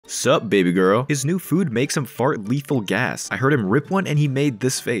Sup, baby girl? His new food makes him fart lethal gas. I heard him rip one and he made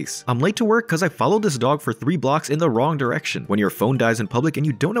this face. I'm late to work because I followed this dog for 3 blocks in the wrong direction. When your phone dies in public and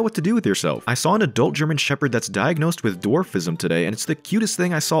you don't know what to do with yourself. I saw an adult German Shepherd that's diagnosed with dwarfism today, and it's the cutest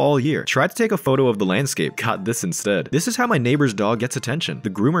thing I saw all year. Tried to take a photo of the landscape, got this instead. This is how my neighbor's dog gets attention. The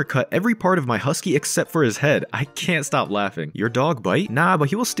groomer cut every part of my husky except for his head. I can't stop laughing. Your dog bite? Nah, but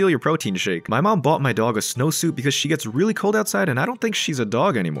he will steal your protein shake. My mom bought my dog a snowsuit because she gets really cold outside and I don't think she's a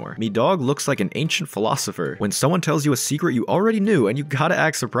dog anymore. Me dog looks like an ancient philosopher. When someone tells you a secret you already knew and you gotta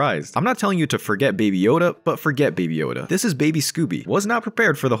act surprised. I'm not telling you to forget Baby Yoda, but forget Baby Yoda. This is Baby Scooby. Was not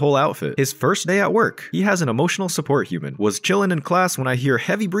prepared for the whole outfit. His first day at work. He has an emotional support human. Was chilling in class when I hear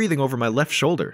heavy breathing over my left shoulder.